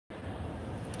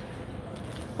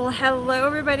Well, hello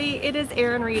everybody. It is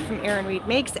Erin Reed from Erin Reed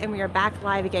Makes, and we are back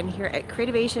live again here at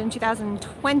Creativation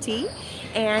 2020,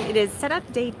 and it is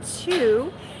setup day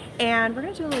 2, and we're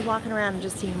going to do a little walking around and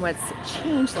just seeing what's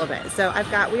changed a little bit. So I've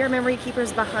got We Are Memory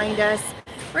Keepers behind us.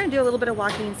 We're going to do a little bit of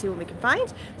walking and see what we can find.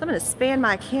 So I'm going to span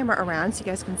my camera around so you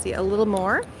guys can see a little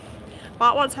more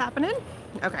about what's happening.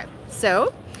 Okay,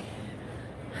 so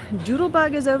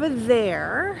Doodlebug is over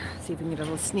there. Let's see if we can get a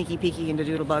little sneaky peeky into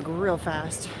Doodlebug real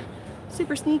fast.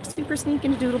 Super sneak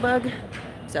into Doodlebug.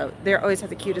 So they always have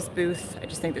the cutest booth. I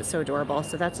just think it's so adorable.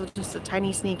 So that's just a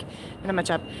tiny sneak, not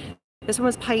much up. This one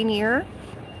was Pioneer.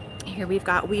 Here we've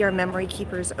got We Are Memory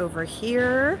Keepers over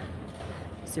here.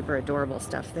 Super adorable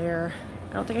stuff there.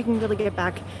 I don't think I can really get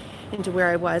back into where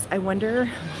I was. I wonder,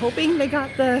 I'm hoping they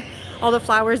got all the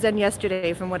flowers done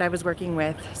yesterday from what I was working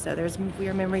with. So there's We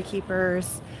Are Memory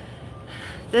Keepers.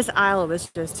 This aisle was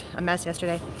just a mess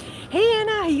yesterday. Hey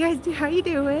Anna, how you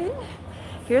doing?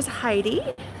 Here's Heidi.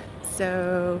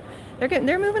 So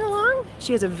they're moving along.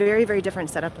 She has a very, very different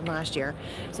setup than last year.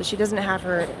 So she doesn't have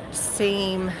her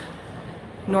same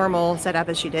normal setup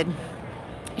as she did.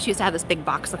 She used to have this big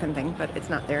box looking thing, but it's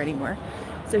not there anymore.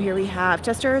 So here we have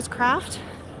Chester's Craft.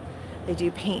 They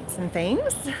do paints and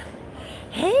things.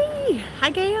 Hey,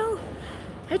 hi Gail.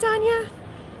 Hi Tanya.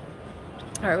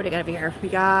 All right, what do we got over here? We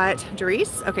got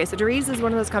Doris. Okay, so Doris is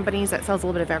one of those companies that sells a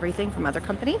little bit of everything from other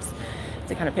companies.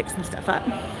 They kind of pick some stuff up,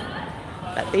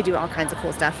 but they do all kinds of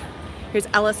cool stuff. Here's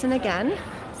Ellison again.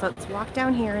 So let's walk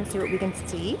down here and see what we can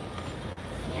see.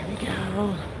 Here we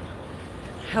go.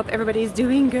 I hope everybody's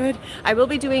doing good. I will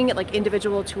be doing like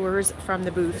individual tours from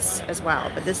the booths as well,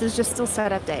 but this is just still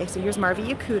setup day. So here's Marvi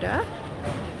Yakuta.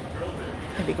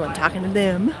 I'll be going talking to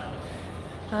them.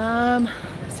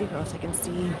 Let's see what else I can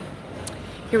see.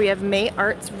 Here we have May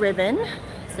Arts Ribbon.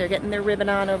 So they're getting their ribbon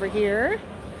on over here.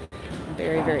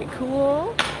 Very, very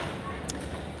cool.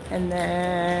 And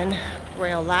then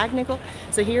Royal Lag-Nickel.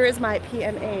 So here is my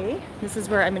PMA. This is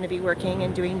where I'm going to be working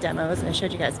and doing demos. And I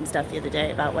showed you guys some stuff the other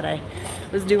day about what I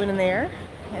was doing in there.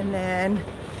 And then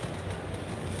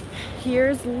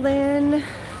here's Lynn.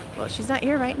 Well, she's not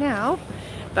here right now,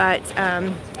 but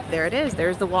there it is.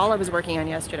 There's the wall I was working on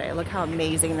yesterday. Look how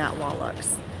amazing that wall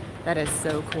looks. That is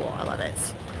so cool. I love it.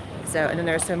 So, and then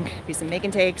there's some make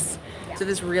and takes. So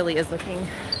this really is looking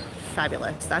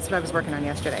fabulous. That's what I was working on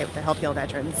yesterday with the Help Heal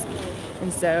Veterans.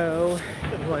 And so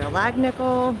Royal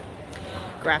Lag-Nickel,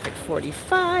 Graphic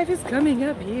 45 is coming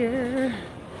up here.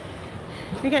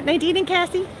 We got Nadine and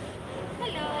Cassie.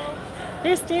 Hello.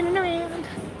 They're standing around.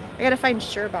 I gotta find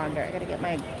Surebonder. I gotta get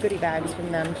my goodie bags from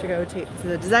them to go to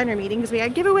the designer meeting because we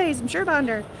got giveaways from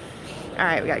Surebonder. All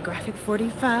right, we got Graphic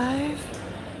 45.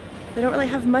 They don't really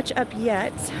have much up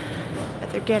yet,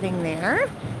 but they're getting there.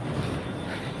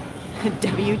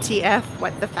 WTF,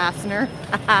 what the fastener?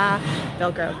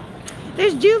 Velcro.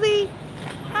 There's Julie.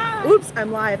 Hi. Oops,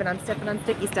 I'm live and I'm stepping on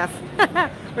sticky stuff.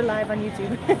 We're live on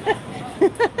YouTube.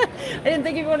 I didn't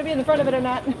think you'd want to be in the front of it or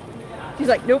not. She's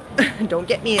like, nope, don't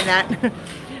get me in that.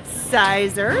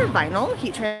 Sizer vinyl,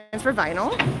 heat transfer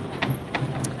vinyl.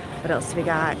 What else do we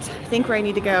got? I think where I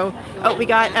need to go. Oh, we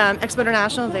got Expo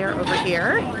International. They're over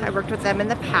here. I worked with them in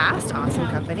the past. Awesome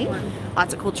company.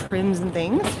 Lots of cool trims and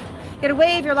things. Get a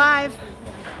wave, you're live.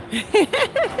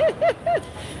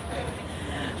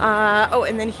 Oh,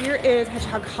 and then here is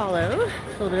Hedgehog Hollow.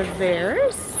 A little bit of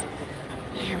theirs.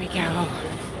 Here we go.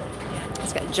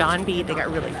 It's got John B. They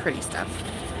got really pretty stuff.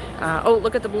 Oh,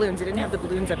 look at the balloons. They didn't have the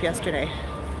balloons up yesterday.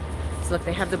 So look,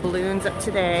 they have the balloons up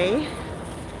today.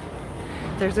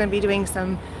 There's going to be doing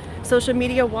some social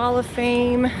media wall of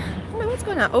fame. I don't know what's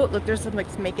going on. Oh, look, there's some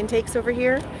like make and takes over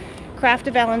here. Craft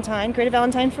a Valentine. Create a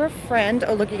Valentine for a friend.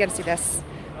 Oh, look, you got to see this.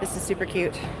 This is super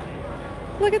cute.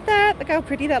 Look at that. Look how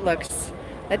pretty that looks.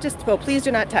 That just, well, please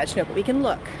do not touch. No, but we can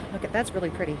look. Look at that's really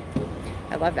pretty.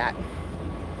 I love that.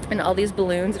 And all these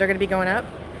balloons that are going to be going up.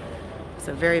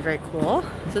 So very, very cool.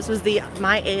 So this was the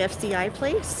My AFCI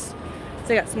place.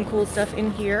 So I got some cool stuff in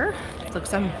here. Look,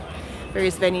 some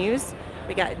various venues.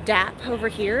 We got DAP over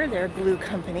here, they're a glue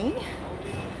company.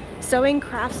 Sewing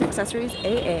Crafts Accessories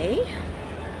AA.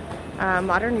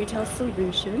 Modern Retail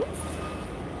Solutions.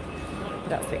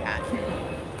 What else we got?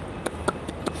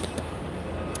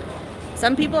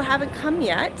 Some people haven't come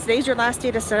yet. Today's your last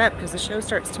day to set up because the show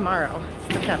starts tomorrow.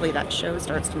 I can't believe that show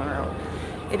starts tomorrow.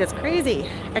 It is crazy.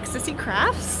 Ecstasy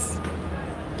Crafts.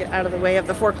 Get out of the way of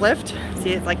the forklift.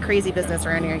 See, it's like crazy business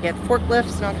around here. You get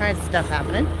forklifts and all kinds of stuff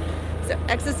happening. So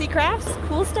Ecstasy Crafts,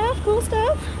 cool stuff, cool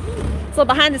stuff. It's a little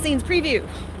behind the scenes preview.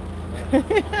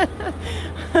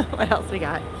 What else we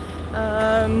got?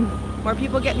 More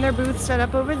people getting their booths set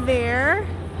up over there.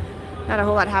 Not a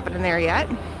whole lot happening there yet.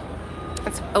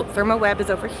 Oh, Thermo Web is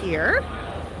over here.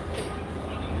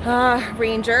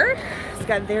 Ranger has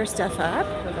got their stuff up.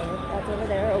 That's over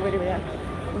there. Oh, wait a minute.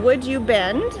 Would You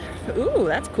Bend? Ooh,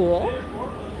 that's cool.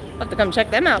 I'll have to come check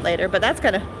them out later, but that's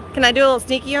kind of... Can I do a little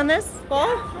sneaky on this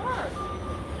ball?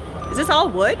 Is this all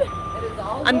wood? It is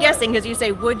all wood. I'm guessing because you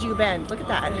say Would You Bend. Look at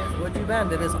that. Would You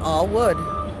Bend? It is all wood.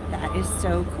 That is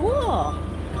so cool.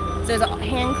 So is it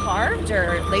hand carved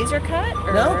or laser cut?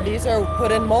 Or No, these are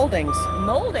put in moldings.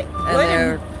 molding. And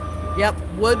they're, yep,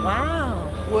 wood. Wow.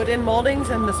 Wood in moldings,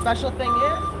 and the special thing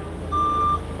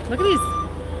is, Look at these.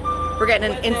 We're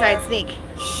getting an inside sneak.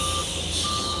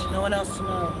 shh, no one else to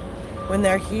know. When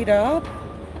they're heat up,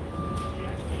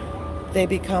 they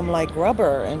become like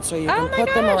rubber, and so you Oh can my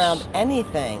put them gosh. around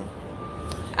anything.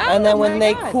 Oh And then when my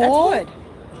they God, that's cool, wood.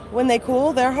 when they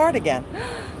cool, they're hard again.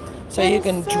 So That you is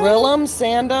can so drill them,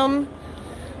 sand them,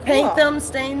 paint cool. them,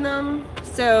 stain them.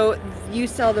 So you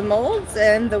sell the molds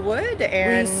and the wood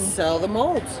and... We sell the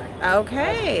molds.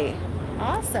 Okay.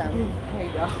 Awesome. There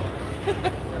you go.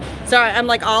 Sorry, I'm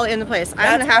like all in the place. I'm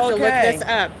gonna That's have to look okay. this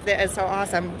up. That is so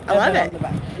awesome. I And love then it. on the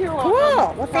back. You're Cool.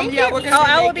 welcome. Well, thank you. Yeah, we're gonna Oh, be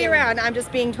I will be making- around. I'm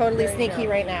just being totally There you sneaky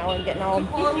go. right now and getting all...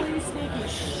 Totally sneaky.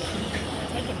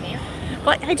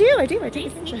 But I do. I take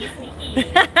attention.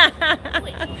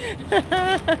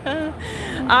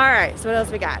 All right, so what else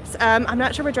we got? I'm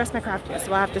not sure where Dress My Craft is, so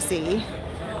we'll have to see.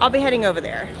 I'll be heading over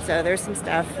there. So there's some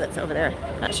stuff that's over there.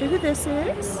 Not sure who this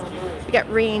is. We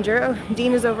got Ranger. Oh,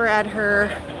 Diem is over at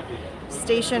her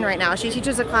station right now. She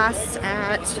teaches a class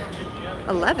at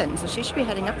 11, so she should be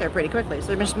heading up there pretty quickly.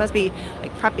 So she must be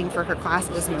like prepping for her class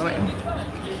at this moment.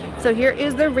 So here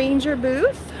is the Ranger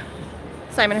booth.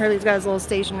 Simon Hurley's got his little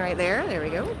station right there. There we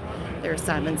go. There's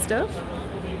Simon's stuff.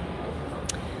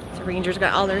 So Ranger's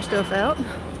got all their stuff out.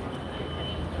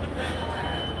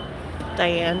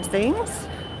 Diane's things.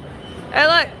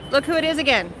 Hey, look who it is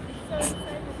again.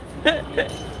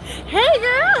 Hey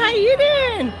girl, how you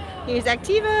doing? Here's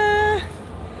Activa,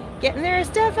 getting their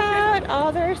stuff out,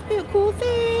 all their cool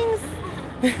things.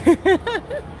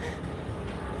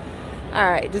 All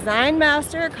right, Design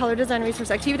Master, Color Design Resource.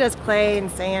 Activa does clay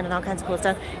and sand and all kinds of cool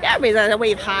stuff. Yeah, everybody's gonna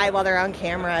wave high while they're on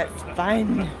camera. It's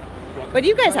fun. What do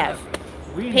you guys have?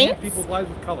 We Paints? enhance people's lives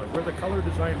with color. We're the color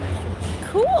design resource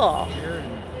Cool. here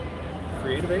in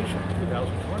Creativation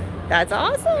 2020. That's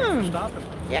awesome. Stopping.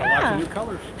 Yeah. Lots of new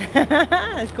colors.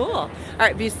 That's cool. All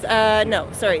right,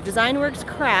 DesignWorks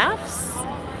Crafts.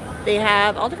 They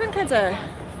have all different kinds of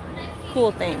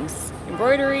cool things.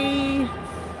 Embroidery,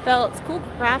 felts, cool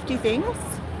crafty things.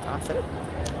 Awesome.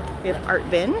 We have Art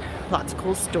Bin, lots of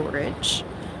cool storage.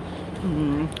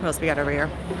 What else we got over here?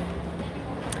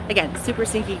 Again, super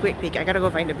sneaky, quick peek. I gotta go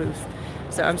find a booth.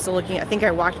 So I'm still looking. I think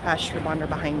I walked past Shribonder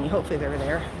behind me. Hopefully they were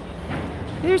there.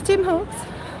 There's Tim Holtz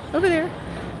over there.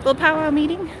 Little powwow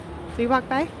meeting. So you walk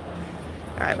by.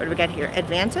 All right, what do we got here?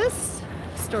 Advances,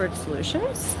 storage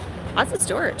solutions, lots of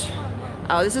storage.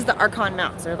 Oh, this is the Archon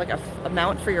mount. So they're like a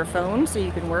mount for your phone, so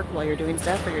you can work while you're doing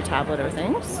stuff, or your tablet or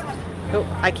things. Oh,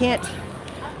 I can't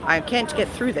get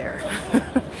through there.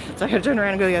 So I gotta turn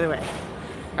around and go the other way.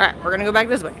 All right, we're gonna go back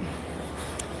this way.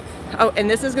 Oh, and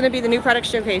this is gonna be the new product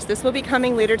showcase. This will be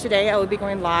coming later today. I will be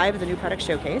going live with the new product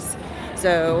showcase.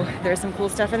 So there's some cool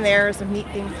stuff in there, some neat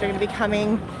things that are gonna be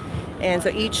coming. And so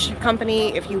each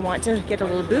company, if you want to get a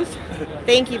little booth,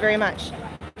 thank you very much.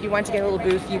 If you want to get a little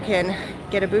booth, you can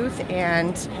get a booth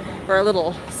and for a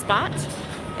little spot.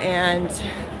 And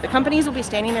the companies will be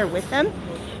standing there with them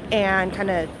and kind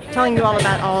of telling you all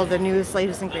about all the newest,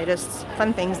 latest, and greatest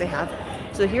fun things they have.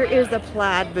 So here is the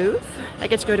plaid booth. I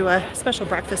get to go to a special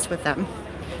breakfast with them.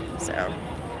 So,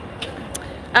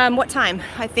 what time?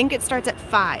 I think it starts at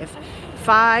 5.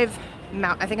 I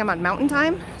think I'm on Mountain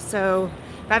Time, so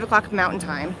 5 o'clock Mountain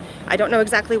Time. I don't know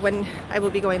exactly when I will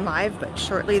be going live, but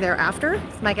shortly thereafter,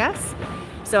 is my guess.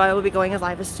 So I will be going as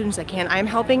live as soon as I can. I'm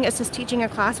helping assist teaching a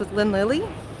class with Lynn Lilly,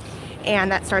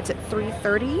 and that starts at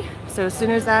 3:30. So as soon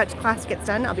as that class gets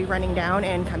done, I'll be running down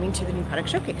and coming to the new product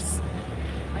showcase.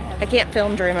 I can't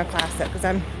film during my class though, because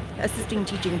I'm assisting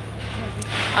teaching.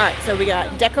 All right, so we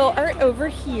got Decor art over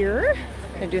here.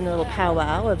 They're doing a little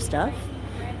powwow of stuff.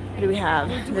 What do we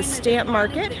have? The stamp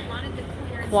market,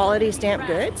 quality stamp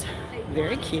goods.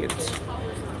 Very cute.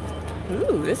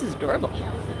 Ooh, this is adorable.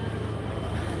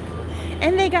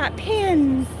 And they got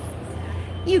pins.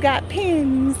 You got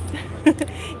pins.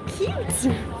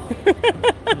 Cute.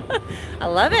 I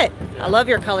love it. I love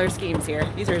your color schemes here.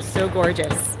 These are so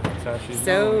gorgeous. That's how she's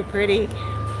So known. pretty.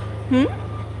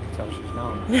 That's how she's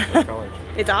known. Her colors.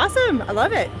 It's awesome. I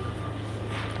love it.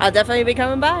 I'll definitely be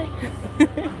coming by.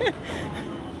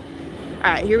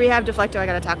 All right, here we have Deflecto. I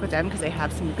got to talk with them because they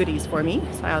have some goodies for me.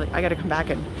 So I got to come back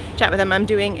and chat with them. I'm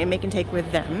doing a make and take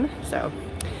with them, so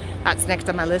that's next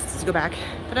on my list is to go back.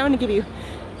 But I want to give you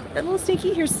a little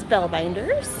sneaky. Here's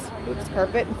Spellbinders. Oops,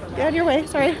 carpet. Get out of your way,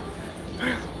 sorry.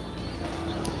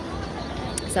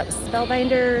 So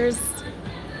Spellbinders.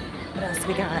 What else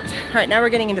we got? All right, now we're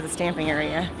getting into the stamping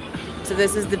area. So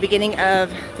this is the beginning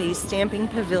of the stamping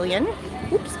pavilion.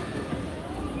 Oops.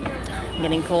 I'm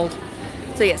getting cold.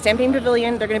 So yeah, stamping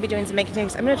pavilion. They're going to be doing some make and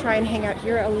takes. I'm going to try and hang out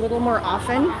here a little more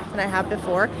often than I have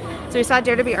before. So we saw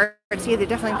Dare to be Artsy. They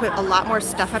definitely put a lot more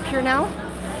stuff up here now.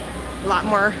 A lot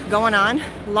more going on.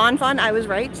 Lawn Fawn, I was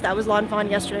right. That was Lawn Fawn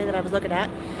yesterday that I was looking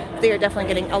at. They are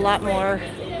definitely getting a lot more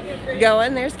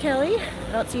going. There's Kelly.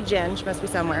 I don't see Jen. She must be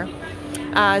somewhere.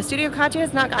 Studio Katya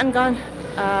has not gotten gone.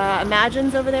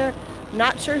 Imagine's over there.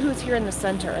 Not sure who's here in the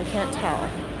center. I can't tell.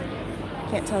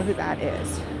 Can't tell who that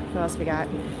is. What else we got?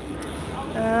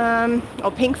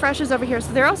 Oh, Pink Fresh is over here.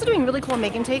 So they're also doing really cool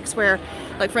make and takes where,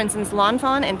 like for instance, Lawn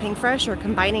Fawn and Pink Fresh are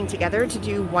combining together to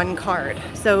do one card.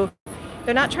 So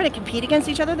they're not trying to compete against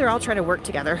each other. They're all trying to work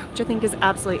together, which I think is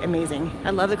absolutely amazing.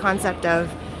 I love the concept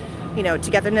of, you know,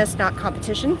 togetherness, not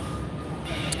competition.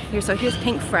 So here's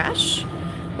Pink Fresh.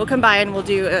 We'll combine, we'll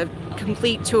do a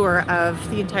complete tour of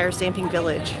the entire stamping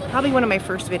village. Probably one of my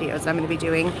first videos I'm going to be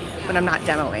doing when I'm not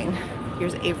demoing.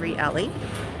 Here's Avery Ellie.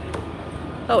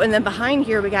 Oh, and then behind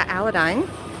here we got Aladdin.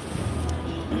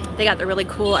 They got the really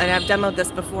cool, and I've demoed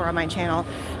this before on my channel,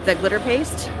 the glitter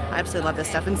paste. I absolutely love this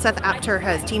stuff. And Seth Apter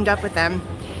has teamed up with them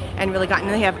and really gotten,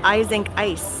 they have Eye Zinc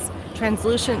Ice,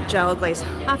 translucent gel glaze.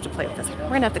 I'll have to play with this. We're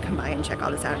going to have to come by and check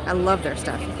all this out. I love their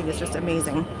stuff. I think it's just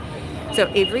amazing. So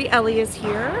Avery Ellie is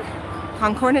here.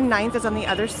 Concord and 9th is on the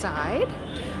other side.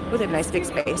 Oh, they have a nice big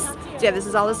space. So yeah, this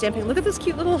is all the stamping. Look at this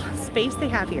cute little space they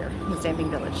have here in the stamping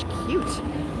village. Cute.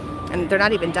 And they're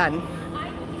not even done.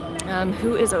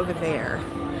 Who is over there?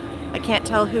 I can't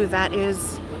tell who that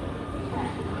is.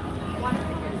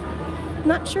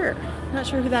 Not sure. Not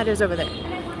sure who that is over there.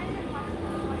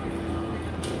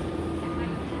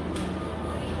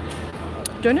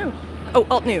 Don't know. Oh,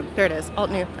 Alt New. There it is. Alt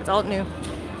New. That's Alt New.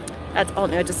 That's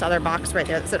Alt New. I just saw their box right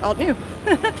there that said Alt New.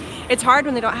 It's hard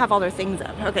when they don't have all their things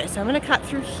up. Okay, so I'm going to cut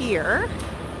through here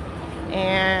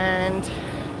and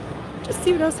just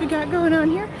see what else we got going on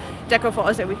here. Decor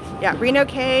Fall. So yeah, Reno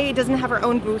K doesn't have her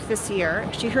own booth this year.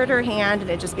 She hurt her hand and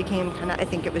it just became kind of, I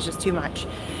think it was just too much.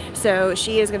 So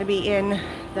she is going to be in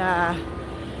the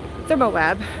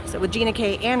ThermoWeb. So with Gina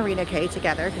K and Rena K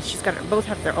together, because she's got both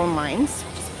have their own lines,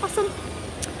 which is awesome.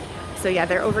 So yeah,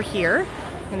 they're over here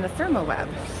in the ThermoWeb,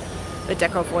 the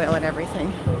deco foil and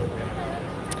everything.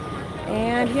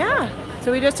 And yeah,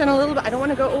 so we just done a little bit. I don't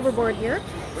want to go overboard here.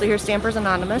 So here's Stampers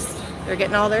Anonymous. They're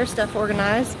getting all their stuff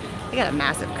organized. They got a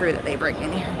massive crew that they bring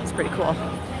in here. It's pretty cool.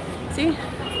 See,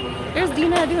 there's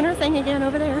Dina doing her thing again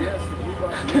over there.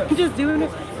 Just doing it,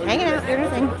 hanging out, doing her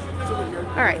thing.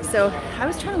 All right, so I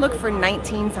was trying to look for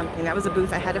 19 something. That was a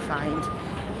booth I had to find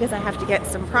because I have to get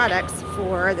some products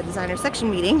for the designer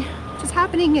section meeting, which is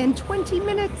happening in 20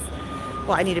 minutes.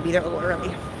 Well, I need to be there a little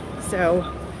early. So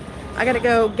I gotta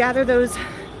go gather those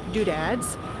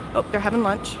doodads. Oh, they're having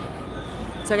lunch.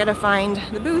 So I gotta find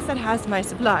the booth that has my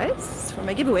supplies for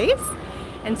my giveaways.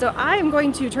 And so I'm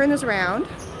going to turn this around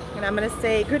and I'm gonna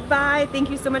say goodbye. Thank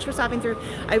you so much for stopping through.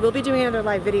 I will be doing another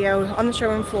live video on the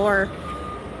showroom floor.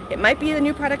 It might be the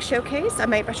new product showcase. I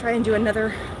might try and do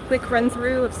another quick run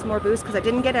through of some more booths because I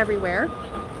didn't get everywhere.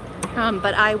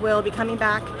 But I will be coming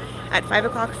back at 5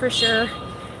 o'clock for sure.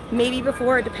 Maybe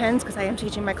before, it depends because I am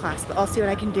teaching my class, but I'll see what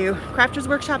I can do. Crafters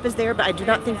Workshop is there, but I do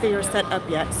not think they are set up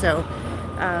yet. So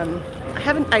I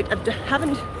haven't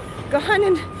gone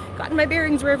and gotten my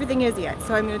bearings where everything is yet.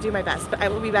 So I'm gonna do my best, but I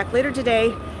will be back later today.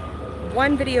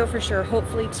 One video for sure,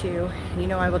 hopefully two. You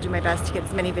know I will do my best to get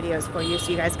as many videos for you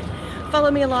so you guys can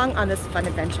follow me along on this fun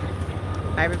adventure.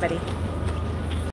 Bye everybody.